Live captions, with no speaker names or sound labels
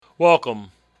Welcome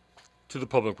to the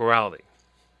Public Morality.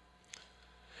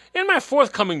 In my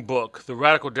forthcoming book, The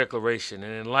Radical Declaration,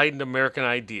 An Enlightened American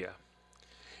Idea,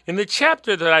 in the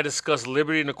chapter that I discuss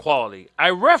liberty and equality,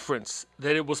 I reference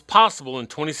that it was possible in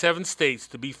 27 states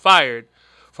to be fired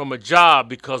from a job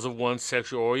because of one's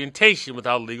sexual orientation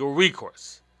without legal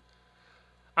recourse.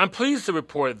 I'm pleased to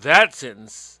report that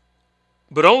sentence,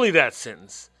 but only that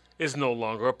sentence, is no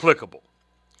longer applicable.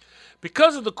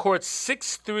 Because of the court's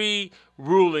 6-3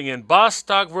 ruling in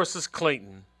Bostock versus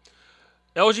Clayton,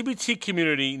 LGBT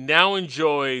community now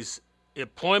enjoys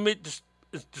employment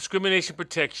discrimination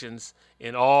protections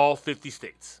in all 50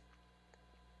 states.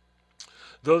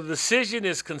 Though the decision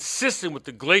is consistent with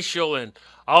the glacial and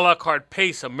a la carte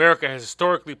pace America has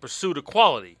historically pursued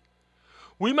equality,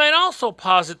 we might also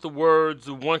posit the words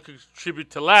of one could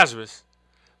attribute to Lazarus,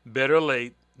 better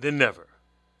late than never.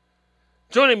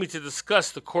 Joining me to discuss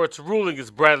the court's ruling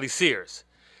is Bradley Sears.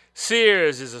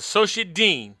 Sears is Associate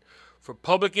Dean for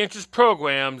Public Interest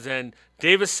Programs and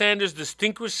Davis Sanders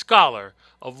Distinguished Scholar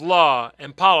of Law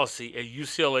and Policy at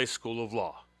UCLA School of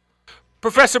Law.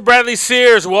 Professor Bradley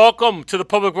Sears, welcome to the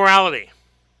Public Morality.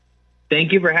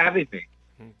 Thank you for having me.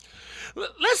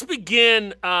 Let's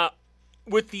begin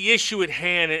with the issue at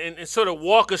hand and sort of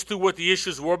walk us through what the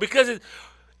issues were, because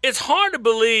it's hard to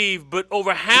believe, but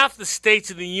over half the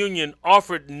states in the Union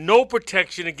offered no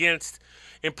protection against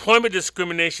employment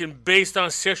discrimination based on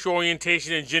sexual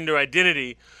orientation and gender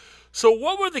identity. So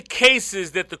what were the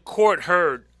cases that the court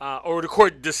heard or the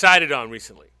court decided on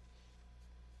recently?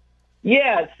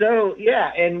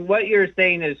 And what you're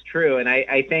saying is true. And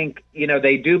I think,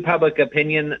 they do public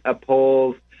opinion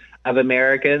polls of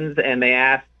Americans, and they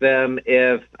ask them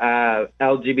if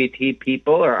LGBT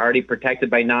people are already protected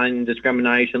by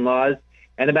non-discrimination laws.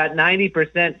 And about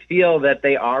 90% feel that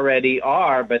they already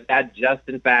are, but that just,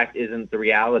 in fact, isn't the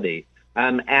reality.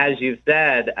 As you've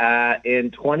said,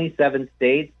 in 27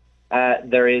 states,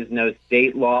 there is no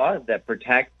state law that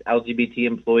protects LGBT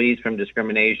employees from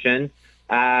discrimination.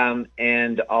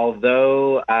 And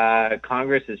although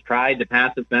Congress has tried to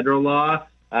pass a federal law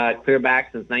clear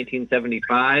back since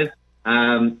 1975,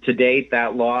 to date,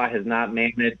 that law has not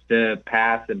managed to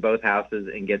pass in both houses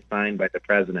and get signed by the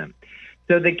president.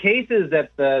 So the cases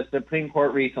that the Supreme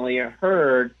Court recently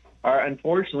heard are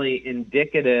unfortunately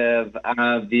indicative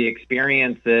of the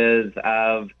experiences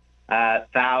of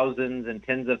thousands and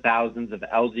tens of thousands of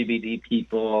LGBT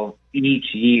people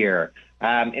each year.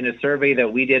 In a survey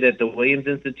that we did at the Williams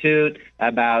Institute,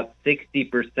 about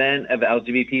 60% of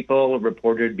LGBT people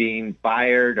reported being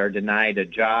fired or denied a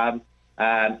job.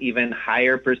 Even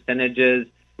higher percentages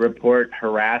report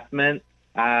harassment.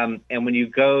 And when you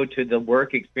go to the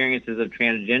work experiences of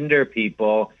transgender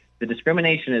people, the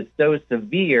discrimination is so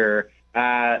severe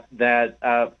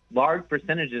that large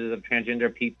percentages of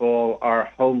transgender people are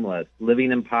homeless,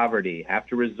 living in poverty, have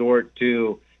to resort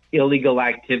to illegal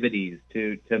activities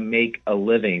to make a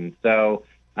living. So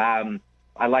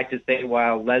I like to say,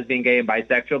 while lesbian, gay, and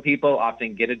bisexual people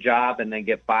often get a job and then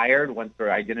get fired once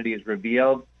their identity is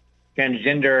revealed,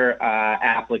 transgender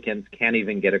applicants can't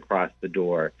even get across the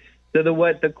door. So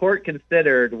what the court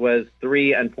considered was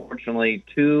three, unfortunately,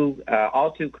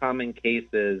 all too common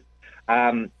cases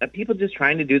of people just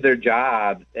trying to do their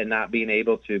jobs and not being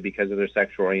able to because of their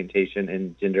sexual orientation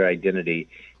and gender identity.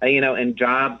 And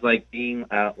jobs like being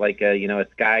a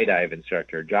skydive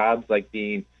instructor, jobs like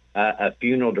being a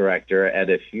funeral director at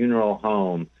a funeral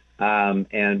home.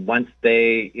 And once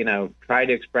they, try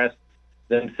to express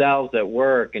themselves at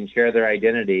work and share their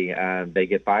identity, they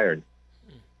get fired.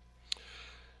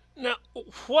 Now,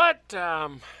 what,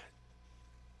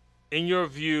 in your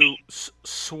view,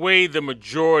 swayed the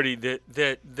majority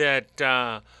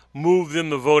that moved them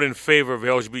to vote in favor of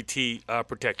LGBT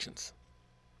protections?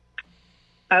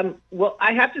 Well,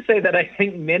 I have to say that I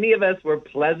think many of us were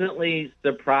pleasantly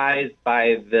surprised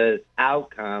by this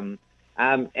outcome.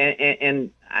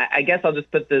 And I guess I'll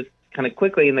just put this kind of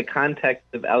quickly in the context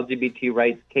of LGBT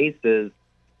rights cases.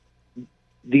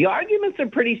 The arguments are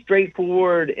pretty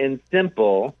straightforward and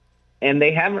simple, and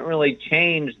they haven't really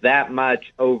changed that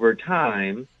much over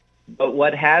time. But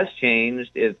what has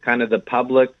changed is kind of the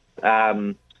public's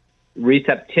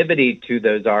receptivity to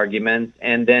those arguments,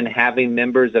 and then having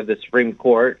members of the Supreme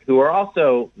Court who are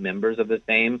also members of the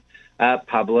same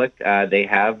public. They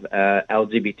have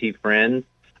LGBT friends,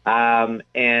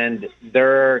 and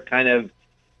their kind of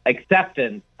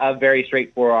acceptance of very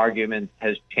straightforward arguments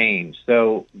has changed.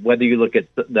 So whether you look at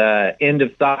the end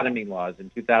of sodomy laws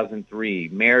in 2003,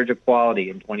 marriage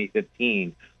equality in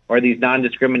 2015, or these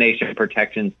non-discrimination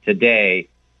protections today,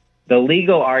 the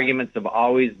legal arguments have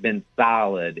always been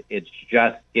solid. It's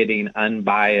just getting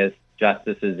unbiased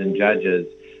justices and judges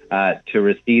to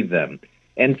receive them.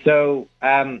 And so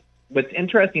what's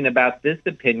interesting about this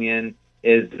opinion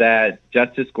is that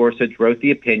Justice Gorsuch wrote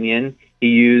the opinion. He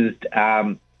used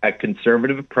a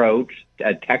conservative approach,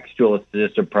 a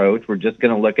textualist approach. We're just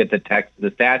going to look at the text of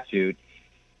the statute.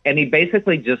 And he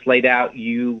basically just laid out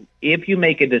if you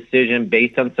make a decision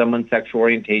based on someone's sexual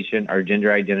orientation or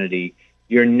gender identity,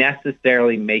 you're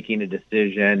necessarily making a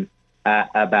decision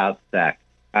about sex.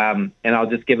 And I'll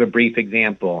just give a brief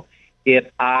example. If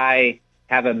I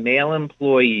have a male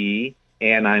employee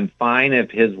and I'm fine if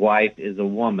his wife is a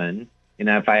woman, and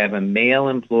if I have a male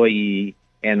employee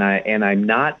and I'm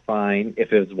not fine if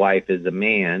his wife is a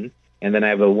man, and then I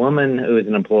have a woman who is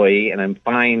an employee and I'm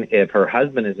fine if her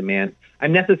husband is a man,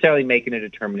 I'm necessarily making a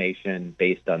determination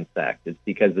based on sex. It's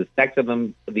because the sex of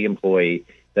the employee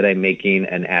that I'm making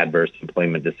an adverse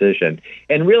employment decision.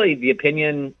 And really, the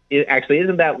opinion actually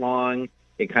isn't that long.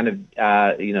 It kind of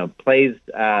plays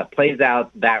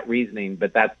out that reasoning,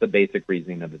 but that's the basic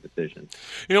reasoning of the decision.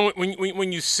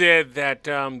 When you said that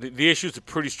the issues are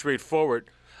pretty straightforward,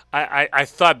 I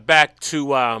thought back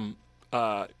to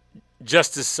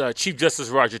Chief Justice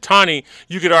Roger Taney.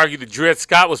 You could argue that Dred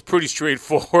Scott was pretty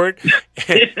straightforward,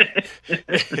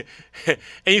 and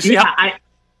you see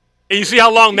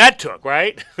how long that took,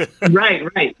 right?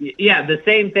 Right. Yeah, the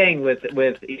same thing with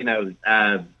wrecking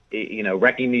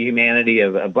the humanity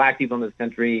of Black people in this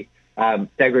country,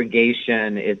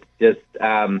 segregation. It's just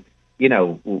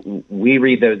we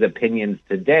read those opinions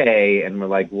today, and we're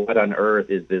like, what on earth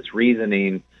is this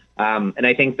reasoning? And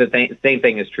I think the same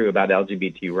thing is true about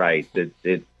LGBT rights.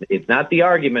 It's not the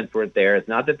arguments weren't there. It's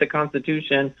not that the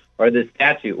Constitution or the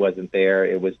statute wasn't there.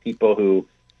 It was people who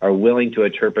are willing to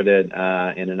interpret it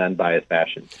in an unbiased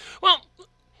fashion. Well,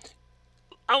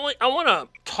 I want to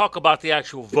talk about the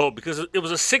actual vote because it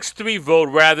was a 6-3 vote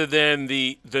rather than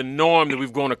the norm that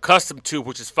we've grown accustomed to,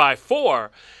 which is 5-4.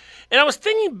 And I was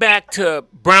thinking back to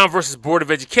Brown versus Board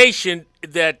of Education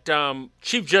that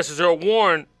Chief Justice Earl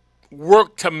Warren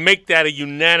worked to make that a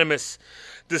unanimous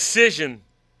decision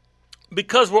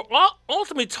because we're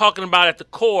ultimately talking about at the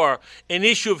core an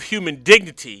issue of human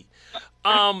dignity.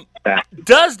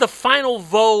 Does the final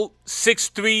vote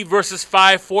 6-3 versus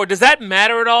 5-4, does that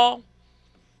matter at all?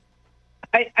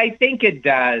 I think it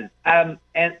does. And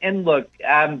look,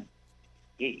 5-4,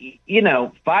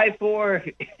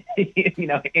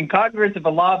 in Congress, if a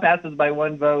law passes by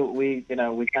one vote, we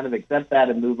kind of accept that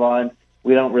and move on.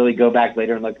 We don't really go back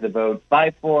later and look at the vote.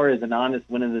 5-4 is an honest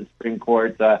win of the Supreme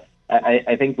Court.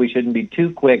 I think we shouldn't be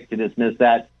too quick to dismiss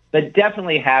that. But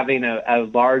definitely having a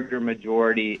larger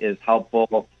majority is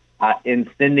helpful in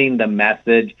sending the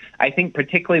message. I think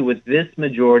particularly with this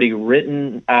majority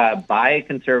written by a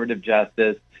conservative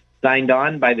justice, signed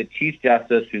on by the Chief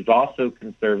Justice, who's also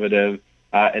conservative,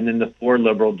 and then the 4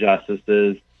 liberal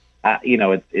justices.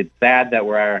 It's sad that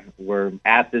we're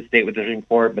at this state with the Supreme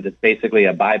Court, but it's basically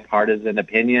a bipartisan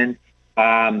opinion.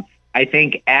 I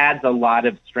think adds a lot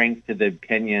of strength to the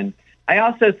opinion. I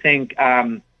also think,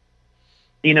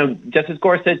 Justice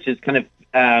Gorsuch is kind of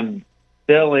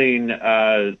helping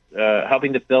to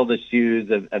fill the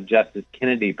shoes of Justice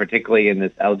Kennedy, particularly in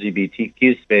this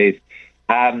LGBTQ space.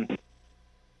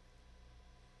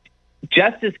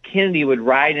 Justice Kennedy would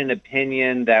write an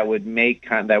opinion that would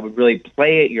really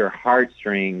play at your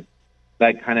heartstrings,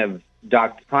 but kind of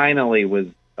doctrinally was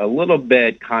a little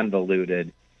bit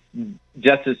convoluted.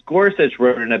 Justice Gorsuch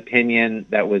wrote an opinion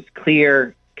that was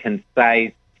clear,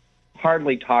 concise,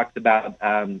 hardly talks about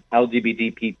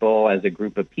LGBT people as a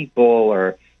group of people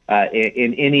or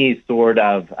in any sort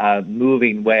of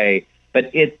moving way.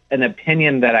 But it's an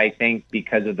opinion that I think,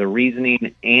 because of the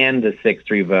reasoning and the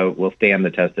 6-3 vote, will stand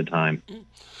the test of time.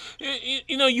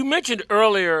 You mentioned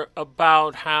earlier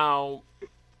about how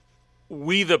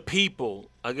we, the people,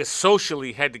 I guess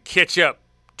socially, had to catch up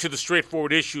to the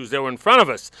straightforward issues that were in front of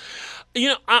us.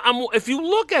 If you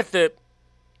look at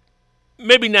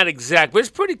maybe not exact, but it's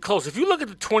pretty close. If you look at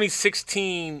the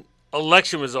 2016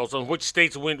 election results on which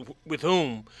states went with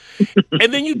whom,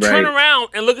 and then you turn around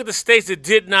and look at the states that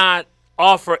did not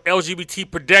offer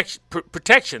LGBT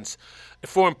protections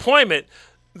for employment,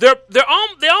 they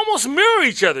almost mirror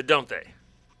each other, don't they?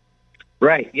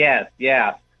 Right. Yes.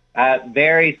 Yeah.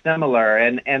 Very similar.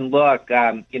 And look,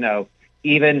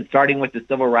 even starting with the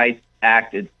Civil Rights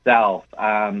Act itself,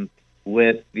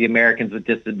 with the Americans with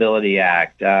Disability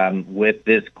Act, with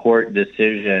this court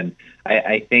decision,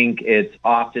 I think it's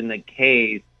often the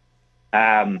case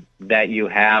that you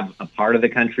have a part of the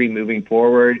country moving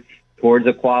forward towards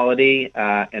equality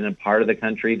and a part of the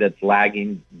country that's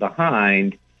lagging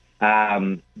behind.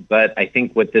 But I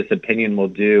think what this opinion will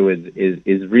do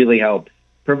is really help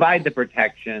provide the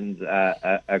protections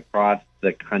across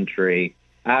the country.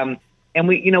 And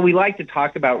we like to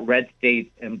talk about red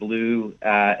states and blue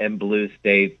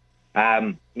states.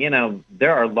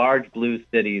 There are large blue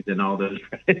cities in all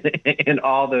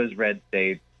those red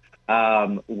states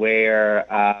where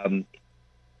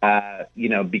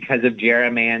because of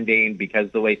gerrymandering,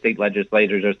 because the way state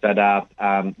legislatures are set up,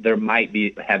 there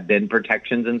might have been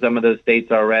protections in some of those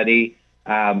states already.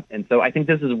 And so I think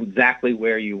this is exactly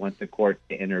where you want the court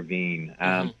to intervene.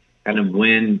 Kind of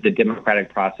when the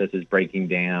democratic process is breaking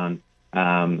down,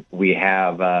 we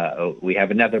have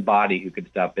another body who could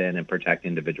step in and protect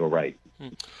individual rights.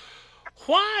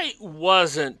 Why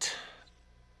wasn't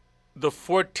the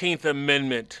 14th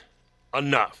Amendment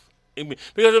enough? Because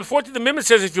the 14th Amendment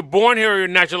says if you're born here or you're a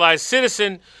naturalized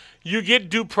citizen, you get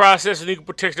due process and equal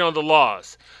protection under the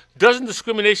laws. Doesn't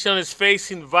discrimination on its face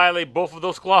seem to violate both of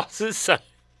those clauses?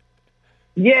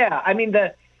 Yeah, I mean,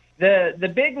 the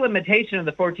big limitation of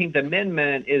the 14th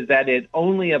Amendment is that it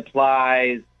only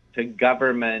applies to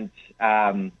government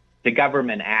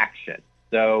action.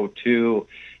 So to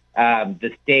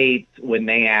the states when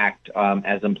they act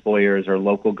as employers, or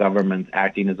local governments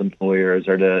acting as employers,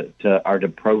 or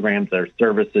to programs or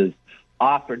services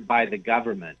offered by the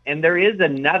government. And there is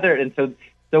another, and so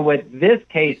what this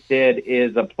case did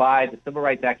is apply the Civil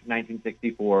Rights Act of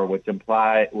 1964, which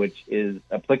is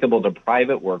applicable to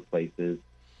private workplaces.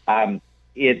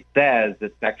 It says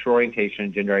that sexual orientation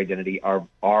and gender identity are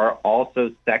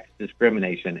also sex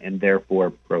discrimination and therefore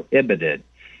prohibited.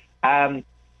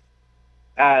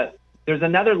 There's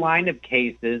another line of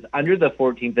cases under the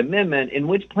 14th Amendment in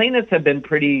which plaintiffs have been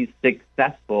pretty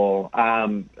successful,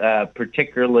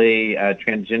 particularly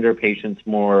transgender patients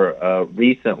more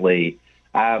recently.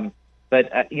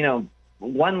 But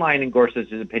one line in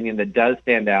Gorsuch's opinion that does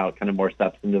stand out kind of more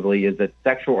substantively is that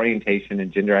sexual orientation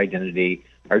and gender identity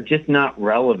are just not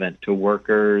relevant to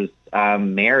workers'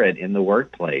 merit in the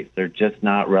workplace. They're just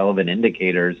not relevant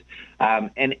indicators.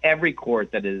 And every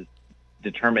court that has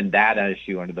determined that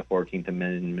issue under the 14th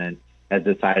Amendment has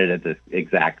decided it the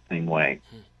exact same way.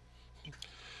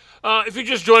 If you're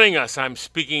just joining us, I'm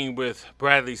speaking with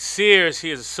Bradley Sears. He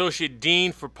is Associate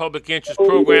Dean for Public Interest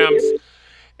Programs,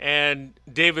 and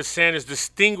David Sanders,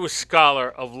 Distinguished Scholar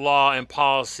of Law and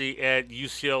Policy at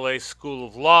UCLA School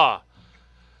of Law.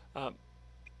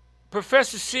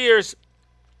 Professor Sears,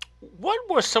 what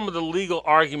were some of the legal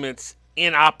arguments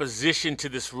in opposition to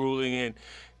this ruling,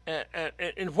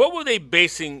 and what were they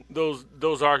basing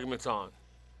those arguments on?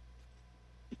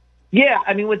 Yeah,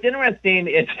 I mean, what's interesting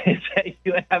is that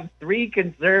you have three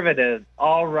conservatives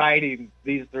all writing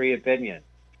these three opinions.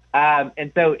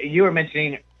 And so you were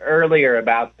mentioning earlier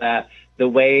about the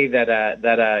way that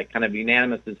a kind of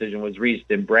unanimous decision was reached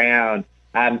in Brown.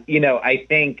 I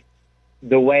think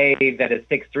the way that a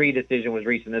 6-3 decision was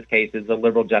reached in this case is the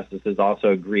liberal justices also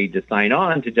agreed to sign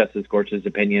on to Justice Gorsuch's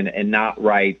opinion and not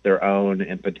write their own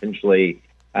and potentially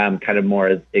kind of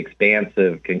more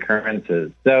expansive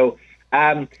concurrences. So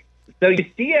you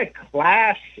see a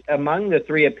clash among the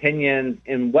three opinions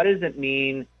in what does it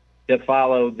mean to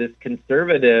follow this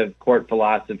conservative court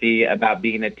philosophy about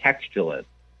being a textualist.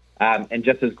 And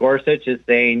Justice Gorsuch is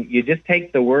saying you just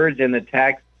take the words in the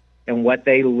text and what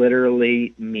they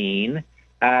literally mean.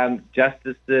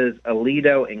 Justices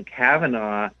Alito and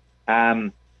Kavanaugh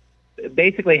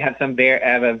basically have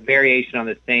a variation on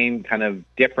the same kind of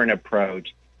different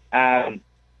approach.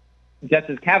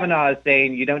 Justice Kavanaugh is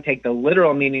saying you don't take the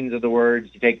literal meanings of the words,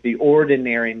 you take the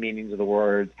ordinary meanings of the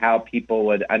words, how people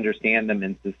would understand them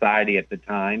in society at the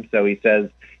time. So he says,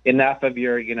 enough of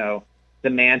your,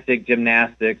 semantic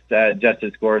gymnastics,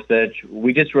 Justice Gorsuch.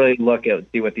 We just really look at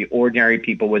see what the ordinary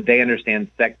people would they understand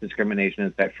sex discrimination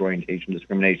and sexual orientation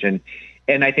discrimination.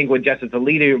 And I think what Justice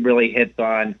Alito really hits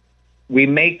on, we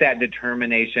make that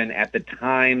determination at the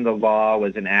time the law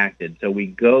was enacted. So we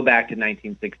go back to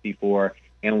 1964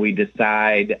 and we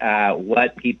decide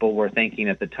what people were thinking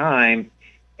at the time.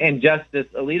 And Justice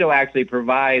Alito actually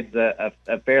provides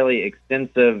a fairly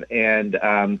extensive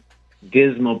and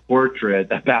dismal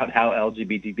portrait about how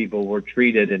LGBT people were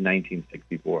treated in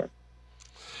 1964.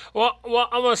 Well,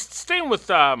 I'm going to stay with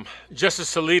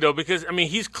Justice Alito because,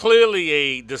 he's clearly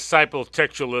a disciple of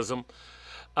textualism.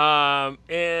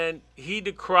 And he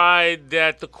decried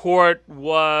that the court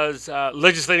was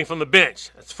legislating from the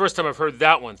bench. That's the first time I've heard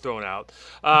that one thrown out.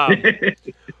 One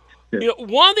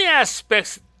of the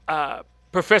aspects,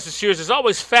 Professor Sears, has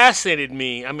always fascinated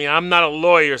me. I'm not a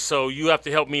lawyer, so you have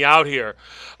to help me out here.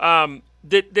 The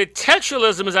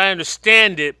textualism, as I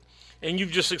understand it, and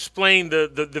you've just explained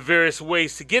the various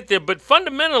ways to get there, but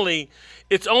fundamentally,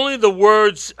 it's only the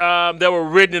words that were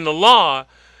written in the law.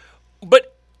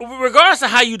 But regardless of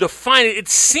how you define it, it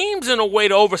seems in a way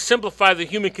to oversimplify the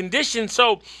human condition.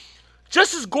 So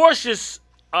Justice Gorsuch,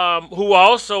 who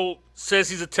also says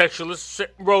he's a textualist,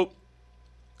 wrote,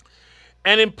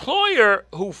 an employer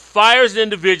who fires an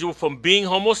individual from being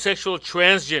homosexual or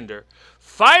transgender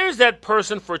fires that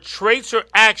person for traits or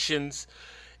actions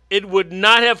it would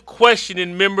not have questioned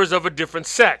in members of a different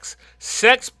sex.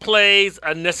 Sex plays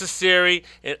a necessary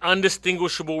and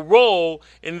undistinguishable role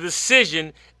in the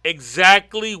decision,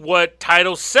 exactly what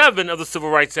Title VII of the Civil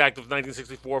Rights Act of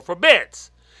 1964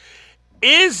 forbids.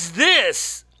 Is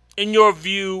this, in your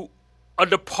view, a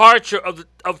departure of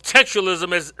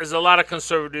textualism as a lot of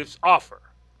conservatives offer?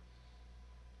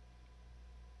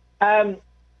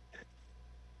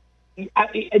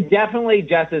 Definitely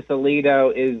Justice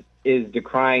Alito is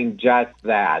decrying just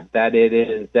that it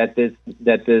is that this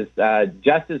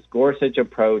Justice Gorsuch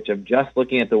approach of just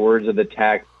looking at the words of the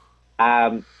text,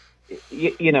 yes,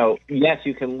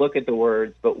 you can look at the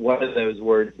words, but what do those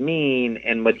words mean?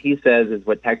 And what he says is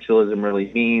what textualism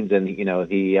really means. And,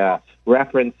 he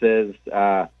references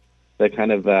the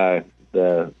kind of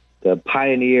the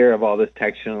pioneer of all this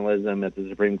textualism at the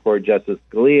Supreme Court, Justice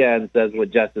Scalia, and says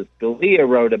what Justice Scalia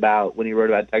wrote about when he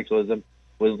wrote about textualism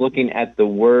was looking at the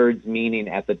words meaning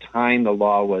at the time the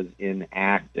law was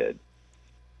enacted.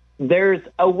 There's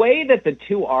a way that the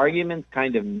two arguments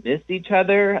kind of miss each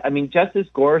other. I mean, Justice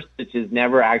Gorsuch is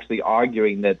never actually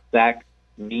arguing that sex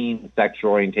means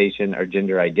sexual orientation or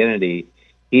gender identity.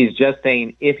 He's just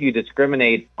saying if you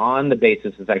discriminate on the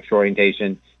basis of sexual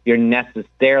orientation, you're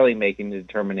necessarily making the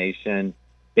determination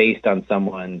based on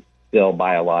someone's still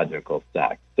biological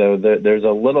sex. So there's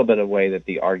a little bit of way that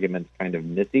the arguments kind of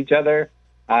miss each other.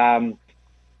 And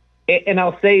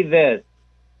I'll say this.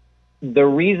 The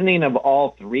reasoning of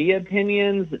all three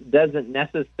opinions doesn't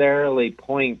necessarily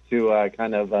point to a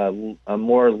kind of a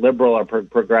more liberal or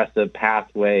progressive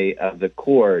pathway of the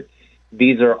court.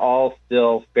 These are all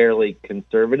still fairly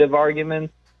conservative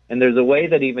arguments, and there's a way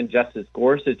that even Justice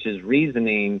Gorsuch's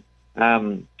reasoning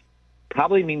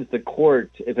probably means the court,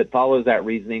 if it follows that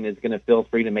reasoning, is going to feel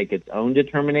free to make its own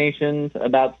determinations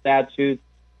about statutes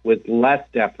with less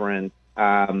deference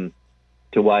to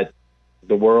what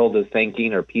the world is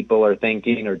thinking or people are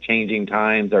thinking or changing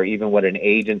times or even what an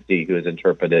agency who has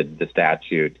interpreted the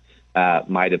statute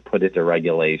might have put into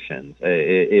regulations.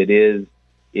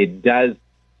 It does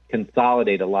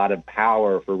consolidate a lot of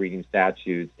power for reading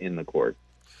statutes in the court.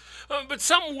 But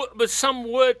some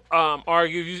would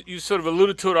argue, you sort of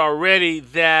alluded to it already,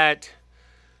 that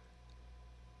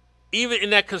even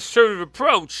in that conservative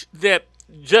approach, that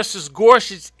Justice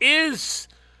Gorsuch is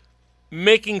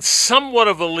making somewhat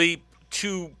of a leap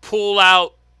to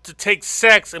take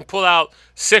sex and pull out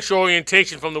sexual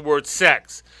orientation from the word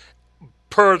sex,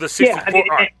 per the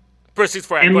 64 per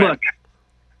 64 Act. And look,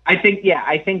 I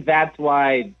think that's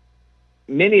why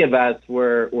many of us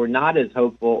were not as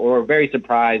hopeful or very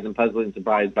surprised and puzzlingly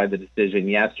surprised by the decision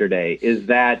yesterday, is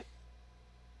that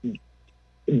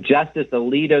Justice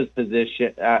Alito's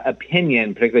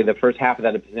opinion, particularly the first half of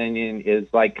that opinion, is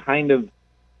like kind of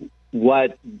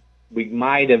what we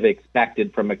might have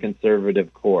expected from a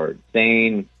conservative court,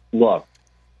 saying, look,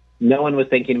 no one was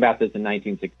thinking about this in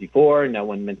 1964. No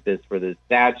one meant this for this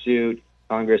statute.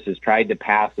 Congress has tried to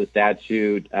pass the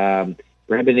statute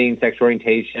prohibiting sexual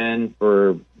orientation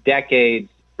for decades,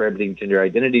 prohibiting gender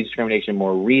identity discrimination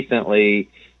more recently.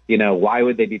 Why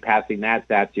would they be passing that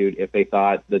statute if they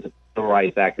thought that the Civil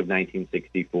Rights Act of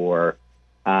 1964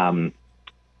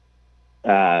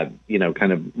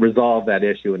 kind of resolved that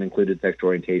issue and included sexual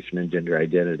orientation and gender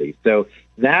identity. So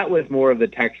that was more of the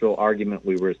textual argument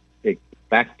we were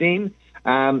expecting.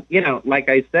 Like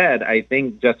I said, I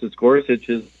think Justice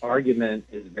Gorsuch's argument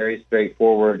is very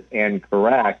straightforward and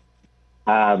correct,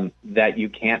 that you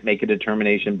can't make a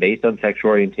determination based on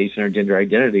sexual orientation or gender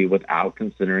identity without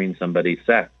considering somebody's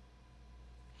sex.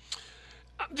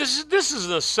 This is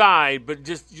an aside, but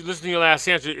just you listen to your last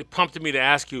answer, it prompted me to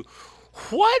ask you,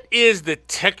 what is the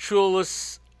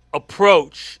textualist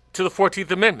approach to the 14th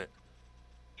Amendment?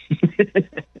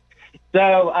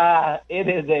 So it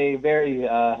is a very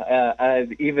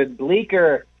even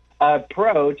bleaker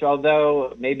approach,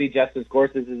 although maybe Justice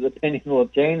Gorsuch's opinion will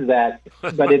change that.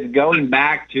 But it's going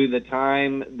back to the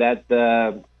time that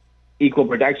the Equal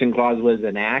Protection Clause was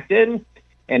enacted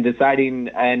and deciding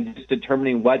and just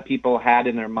determining what people had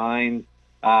in their minds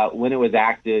when it was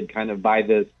acted kind of by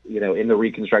this, in the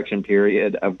Reconstruction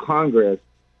period of Congress.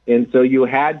 And so you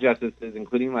had justices,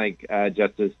 including like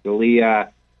Justice Scalia,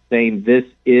 saying this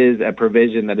is a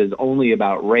provision that is only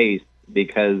about race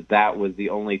because that was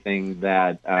the only thing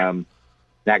that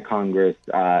that Congress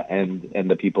and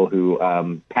the people who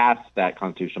passed that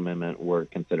constitutional amendment were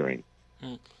considering.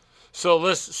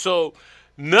 So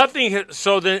nothing.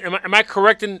 So then, am I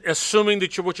correct in assuming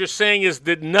that what you're saying is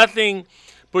that nothing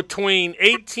between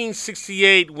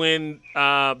 1868, when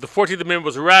the 14th Amendment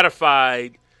was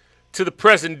ratified, to the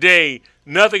present day,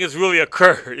 nothing has really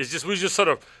occurred. It's just we're just sort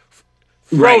of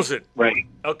frozen. Right.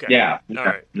 Okay. Yeah. All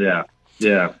right. Yeah.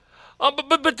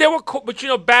 But there were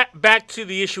back to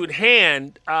the issue at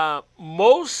hand.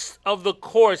 Most of the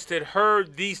courts that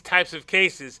heard these types of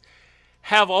cases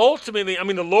have ultimately,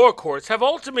 the lower courts have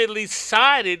ultimately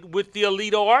sided with the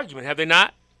Alito argument, have they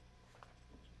not?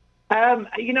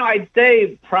 I'd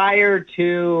say prior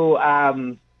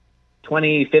to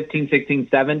 2015, 16,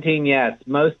 17, yes,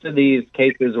 most of these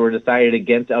cases were decided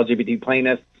against LGBT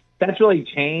plaintiffs. That's really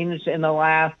changed in the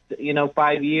last,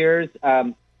 5 years.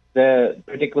 The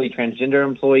particularly transgender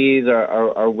employees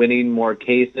are winning more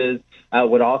cases.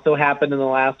 What also happened in the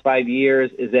last 5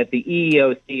 years is that the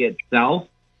EEOC itself,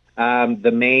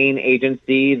 the main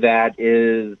agency that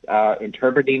is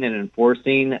interpreting and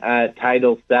enforcing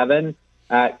Title VII,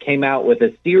 came out with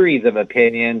a series of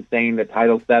opinions saying that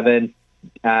Title VII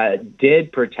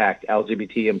did protect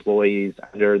LGBT employees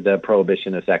under the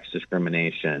prohibition of sex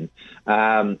discrimination.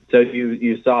 So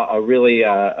you saw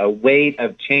a weight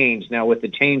of change. Now, with the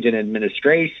change in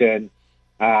administration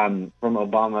from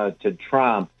Obama to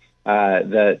Trump,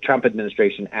 the Trump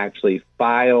administration actually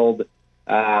filed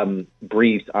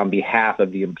briefs on behalf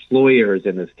of the employers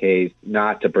in this case,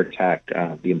 not to protect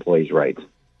the employees' rights.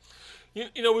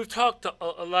 We've talked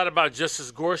a lot about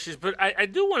Justice Gorsuch, but I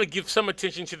do want to give some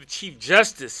attention to the Chief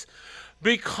Justice,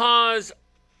 because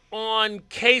on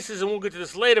cases, and we'll get to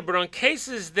this later, but on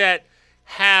cases that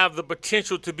have the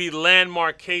potential to be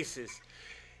landmark cases,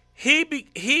 he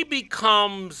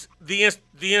becomes the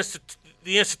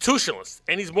institutionalist,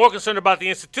 and he's more concerned about the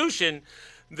institution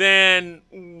than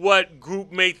what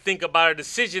group may think about a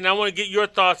decision. I want to get your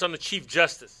thoughts on the Chief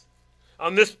Justice,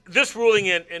 on this ruling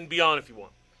and beyond, if you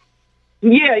want.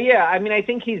 Yeah. I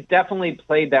think he's definitely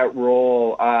played that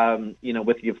role,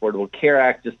 with the Affordable Care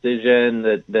Act decision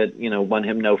that won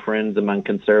him no friends among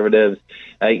conservatives.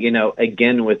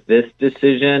 Again, with this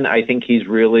decision, I think he's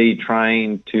really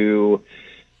trying to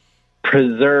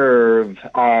preserve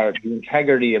the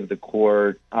integrity of the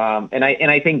court. And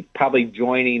I think probably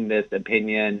joining this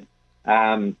opinion,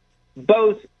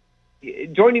 both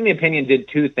joining the opinion did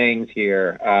two things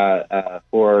here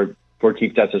for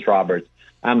Chief Justice Roberts.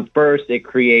 First, it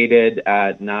created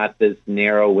not this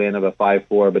narrow win of a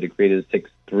 5-4, but it created a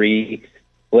 6-3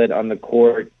 split on the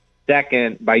court.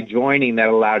 Second, by joining, that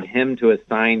allowed him to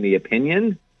assign the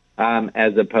opinion,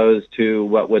 as opposed to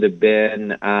what would have been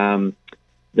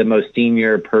the most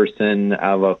senior person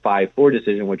of a 5-4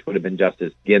 decision, which would have been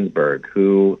Justice Ginsburg,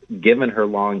 who, given her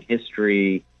long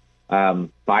history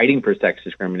fighting for sex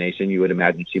discrimination, you would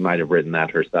imagine she might have written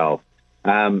that herself.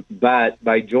 But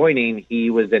by joining, he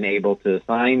was then able to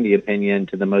assign the opinion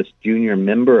to the most junior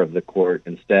member of the court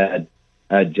instead,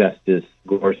 Justice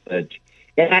Gorsuch.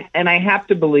 And I have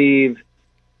to believe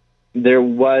there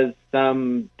was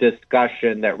some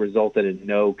discussion that resulted in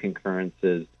no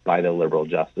concurrences by the liberal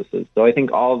justices. So I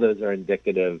think all of those are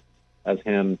indicative of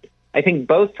him, I think,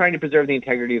 both trying to preserve the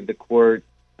integrity of the court,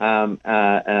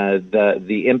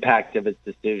 the impact of its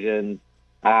decisions.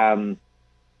 I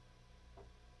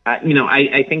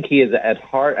think he is at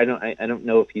heart. I don't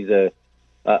know if he's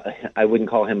I wouldn't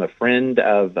call him a friend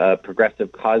of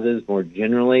progressive causes more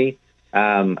generally.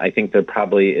 I think there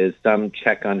probably is some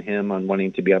check on him on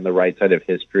wanting to be on the right side of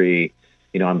history,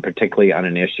 particularly on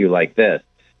an issue like this.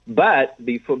 But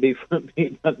before we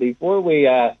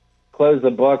close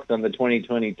the books on the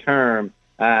 2020 term,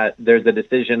 there's a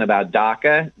decision about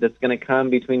DACA that's going to come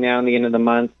between now and the end of the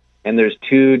month. And there's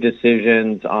two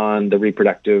decisions on the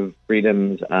reproductive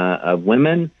freedoms of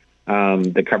women,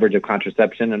 the coverage of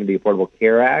contraception under the Affordable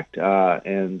Care Act,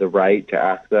 and the right to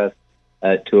access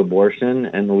to abortion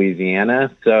in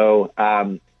Louisiana. So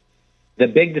the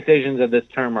big decisions of this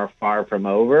term are far from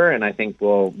over, and I think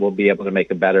we'll be able to make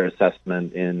a better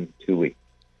assessment in 2 weeks.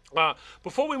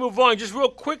 Before we move on, just real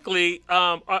quickly,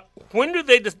 when do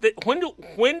they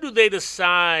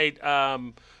decide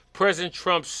President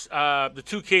Trump's the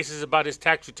two cases about his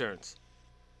tax returns?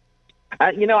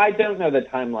 I don't know the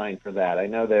timeline for that. I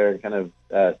know they're kind of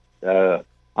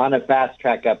on a fast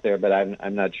track up there, but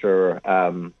I'm not sure.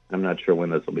 I'm not sure when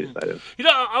this will be decided.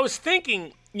 I was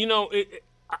thinking,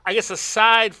 I guess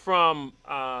aside from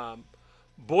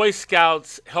Boy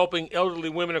Scouts helping elderly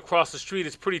women across the street,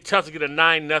 it's pretty tough to get a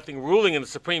 9-0 ruling in the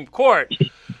Supreme Court.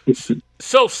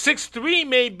 So 6-3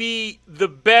 may be the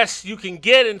best you can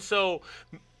get, and so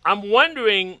I'm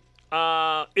wondering,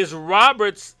 is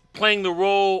Roberts playing the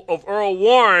role of Earl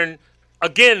Warren,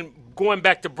 again, going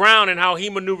back to Brown and how he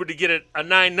maneuvered to get a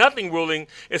 9-0 ruling,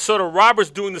 is sort of Roberts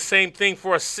doing the same thing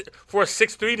for a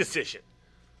 6-3 decision?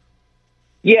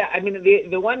 Yeah, I mean,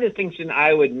 the one distinction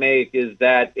I would make is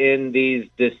that in these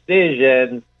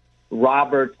decisions,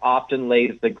 Roberts often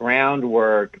lays the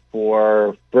groundwork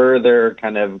for further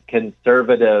kind of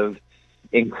conservative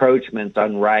encroachments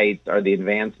on rights or the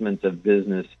advancements of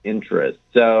business interests.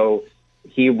 So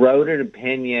he wrote an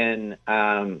opinion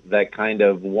that kind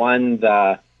of won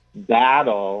the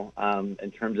battle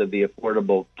in terms of the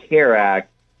Affordable Care Act,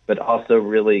 but also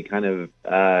really kind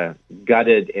of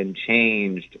gutted and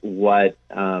changed what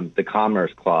the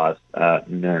Commerce Clause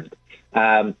meant.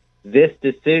 This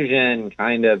decision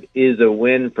kind of is a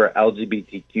win for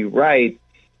LGBTQ rights.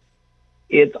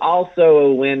 It's also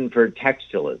a win for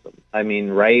textualism. I mean,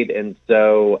 right? And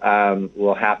so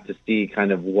we'll have to see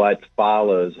kind of what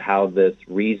follows, how this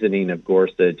reasoning of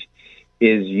Gorsuch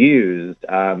is used.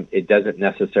 It doesn't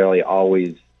necessarily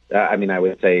always, I mean, I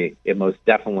would say it most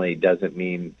definitely doesn't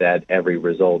mean that every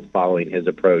result following his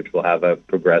approach will have a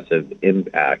progressive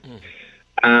impact.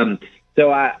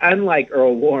 So unlike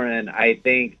Earl Warren, I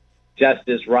think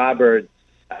Justice Roberts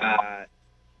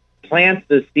plants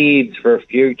the seeds for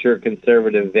future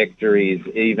conservative victories,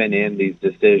 even in these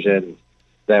decisions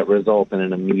that result in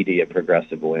an immediate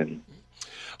progressive win.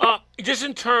 Just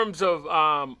in terms of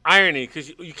irony, because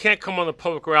you can't come on the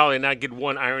public rally and not get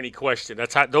one irony question.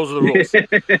 Those are the rules.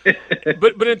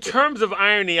 But in terms of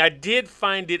irony, I did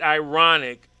find it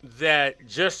ironic that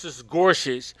Justice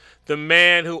Gorsuch, the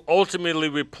man who ultimately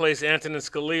replaced Antonin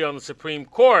Scalia on the Supreme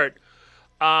Court,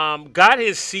 got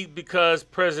his seat because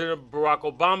President Barack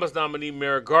Obama's nominee,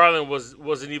 Merrick Garland,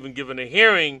 wasn't even given a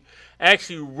hearing,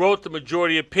 actually wrote the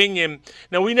majority opinion.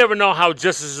 Now, we never know how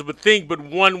justices would think, but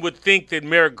one would think that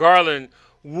Merrick Garland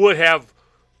would have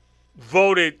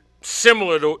voted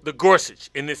similar to the Gorsuch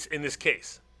in this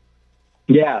case.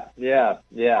 Yeah.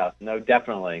 No,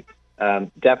 definitely.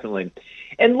 Definitely.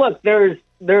 And look, there's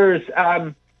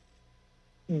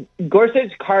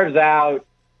Gorsuch carves out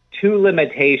two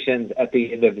limitations at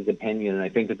the end of his opinion, and I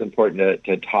think it's important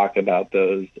to talk about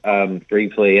those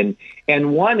briefly.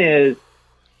 And one is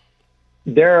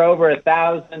there are over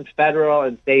 1,000 federal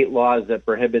and state laws that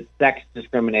prohibit sex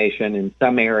discrimination in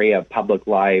some area of public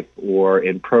life or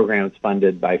in programs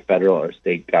funded by federal or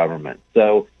state government.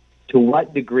 So to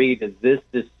what degree does this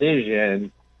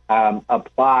decision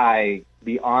apply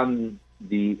beyond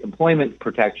the employment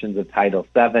protections of Title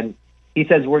VII? He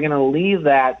says we're going to leave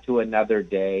that to another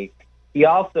day. He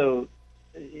also,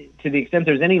 to the extent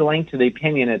there's any link to the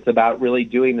opinion, it's about really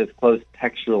doing this close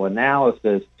textual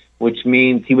analysis, which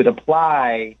means he would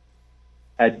apply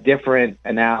a different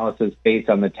analysis based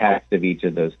on the text of each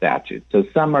of those statutes. So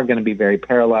some are going to be very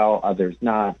parallel, others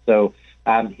not. So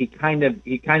he kind of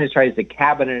tries to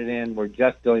cabinet it in. We're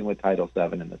just dealing with Title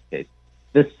VII in this case.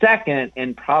 The second,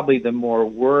 and probably the more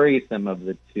worrisome of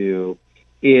the two,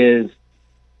 is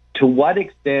to what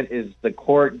extent is the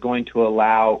court going to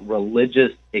allow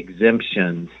religious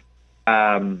exemptions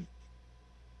to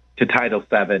Title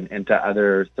VII and to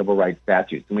other civil rights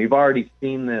statutes? And we've already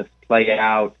seen this play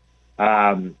out,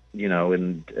 in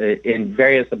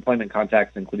various employment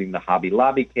contexts, including the Hobby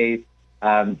Lobby case,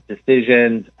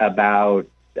 decisions about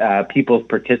people's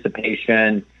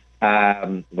participation,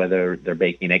 whether they're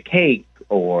baking a cake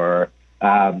or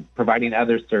providing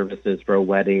other services for a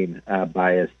wedding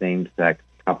by a same-sex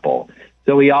couple.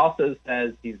 So he also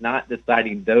says he's not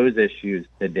deciding those issues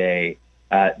today.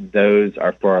 Those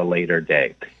are for a later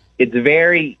day. It's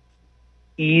very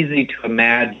easy to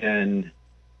imagine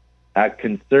a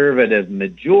conservative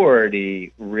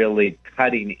majority really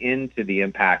cutting into the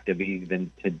impact of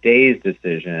even today's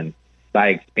decision by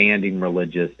expanding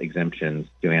religious exemptions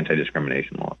to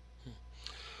anti-discrimination laws.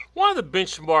 One of the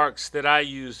benchmarks that I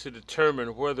use to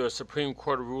determine whether a Supreme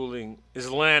Court ruling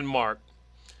is landmark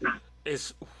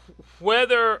is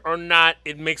whether or not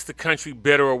it makes the country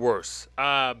better or worse.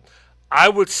 I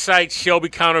would cite Shelby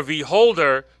County v.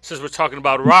 Holder, since we're talking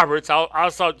about Roberts. I'll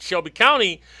cite Shelby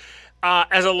County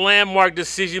as a landmark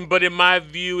decision, but in my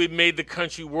view, it made the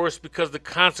country worse because the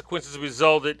consequences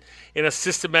resulted in a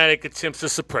systematic attempt to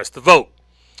suppress the vote.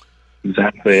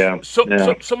 Exactly, yeah. So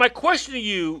my question to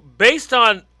you, based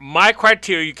on my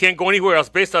criteria, you can't go anywhere else,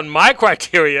 based on my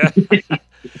criteria,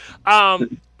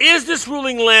 is this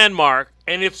ruling landmark?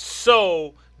 And if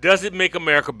so, does it make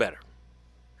America better?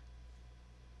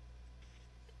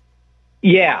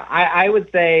 Yeah, I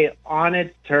would say on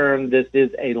its term, this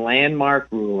is a landmark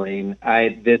ruling.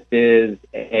 This is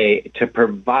to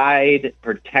provide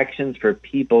protections for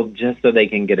people just so they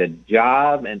can get a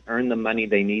job and earn the money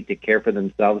they need to care for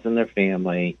themselves and their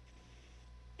family.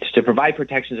 To provide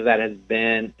protections of that has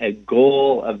been a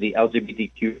goal of the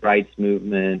LGBTQ rights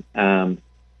movement,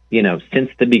 since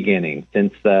the beginning,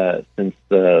 since the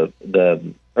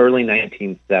early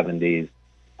 1970s.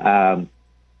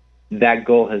 That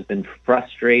goal has been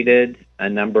frustrated a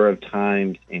number of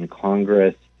times in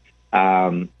Congress.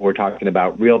 We're talking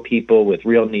about real people with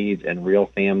real needs and real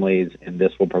families, and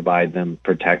this will provide them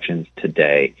protections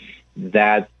today.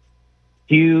 That's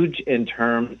huge in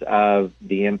terms of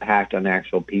the impact on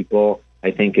actual people.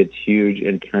 I think it's huge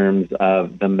in terms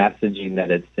of the messaging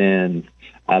that it sends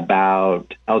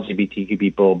about LGBTQ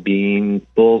people being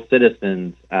full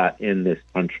citizens in this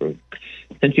country.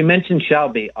 Since you mentioned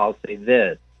Shelby, I'll say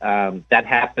this. That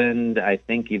happened, I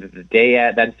think,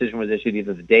 that decision was issued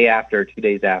either the day after or 2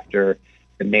 days after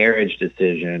the marriage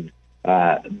decision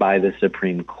by the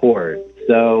Supreme Court.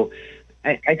 So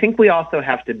I think we also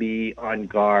have to be on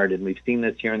guard, and we've seen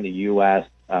this here in the U.S.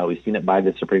 We've seen it by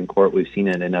the Supreme Court. We've seen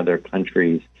it in other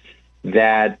countries,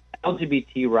 that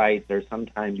LGBT rights or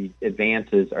sometimes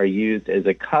advances are used as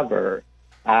a cover,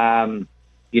 kind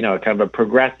of a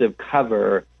progressive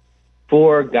cover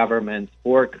for governments,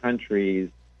 for countries,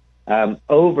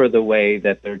 over the way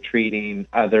that they're treating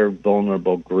other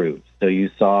vulnerable groups. So you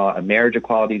saw a marriage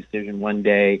equality decision one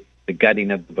day, the gutting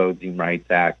of the Voting Rights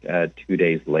Act 2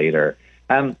 days later.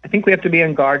 I think we have to be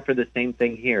on guard for the same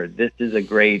thing here. This is a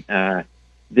great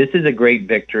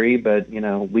victory, but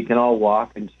we can all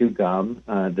walk and chew gum.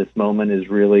 This moment is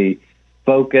really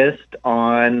focused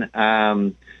on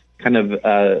the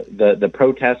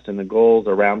protest and the goals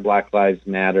around Black Lives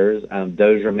Matters.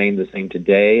 Those remain the same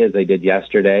today as they did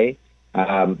yesterday.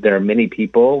 There are many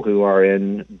people who are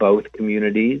in both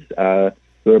communities, who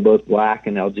are both Black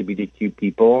and LGBTQ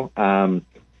people.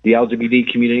 The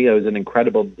LGBT community owes an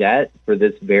incredible debt for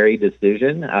this very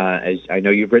decision. As I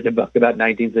know you've written a book about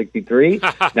 1963.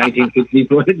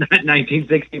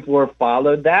 1964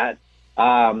 followed that.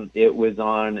 It was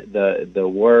on the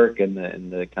work and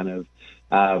the kind of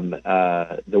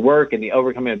the work and the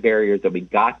overcoming of barriers that we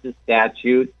got this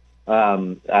statute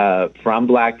from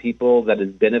Black people that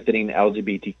is benefiting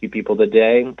LGBTQ people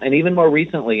today, and even more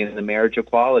recently in the marriage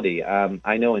equality.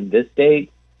 I know in this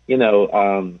state,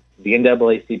 the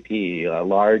NAACP,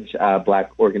 large Black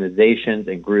organizations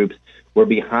and groups were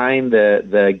behind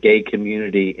the gay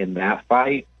community in that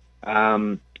fight.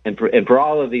 And for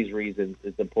all of these reasons,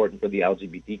 it's important for the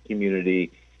LGBT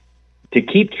community to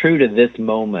keep true to this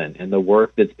moment and the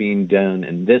work that's being done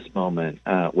in this moment,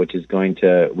 which is going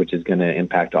to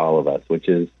impact all of us, which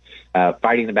is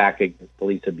fighting back against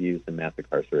police abuse and mass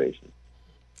incarceration.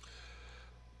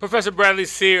 Professor Bradley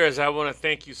Sears, I want to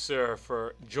thank you, sir,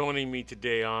 for joining me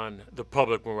today on The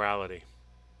Public Morality.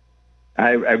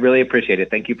 I really appreciate it.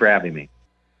 Thank you for having me.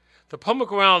 The Public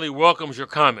Morality welcomes your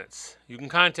comments. You can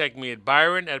contact me at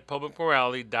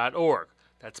byron@publicmorality.org.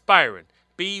 That's Byron,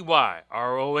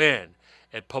 BYRON,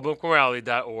 at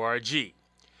publicmorality.org. You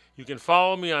can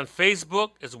follow me on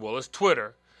Facebook as well as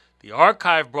Twitter. The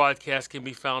archive broadcast can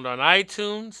be found on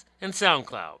iTunes and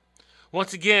SoundCloud.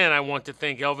 Once again, I want to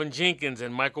thank Elvin Jenkins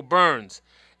and Michael Burns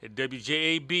at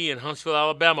WJAB in Huntsville,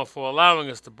 Alabama, for allowing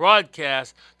us to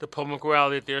broadcast The Public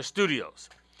Morality at their studios.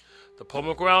 The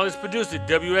Public Morality is produced at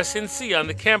WSNC on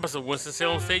the campus of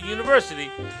Winston-Salem State University,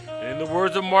 and in the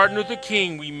words of Martin Luther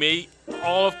King, we may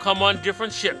all have come on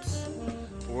different ships,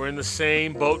 but we're in the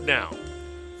same boat now.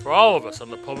 For all of us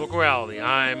on The Public Morality,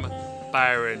 I'm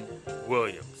Byron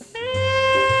Williams.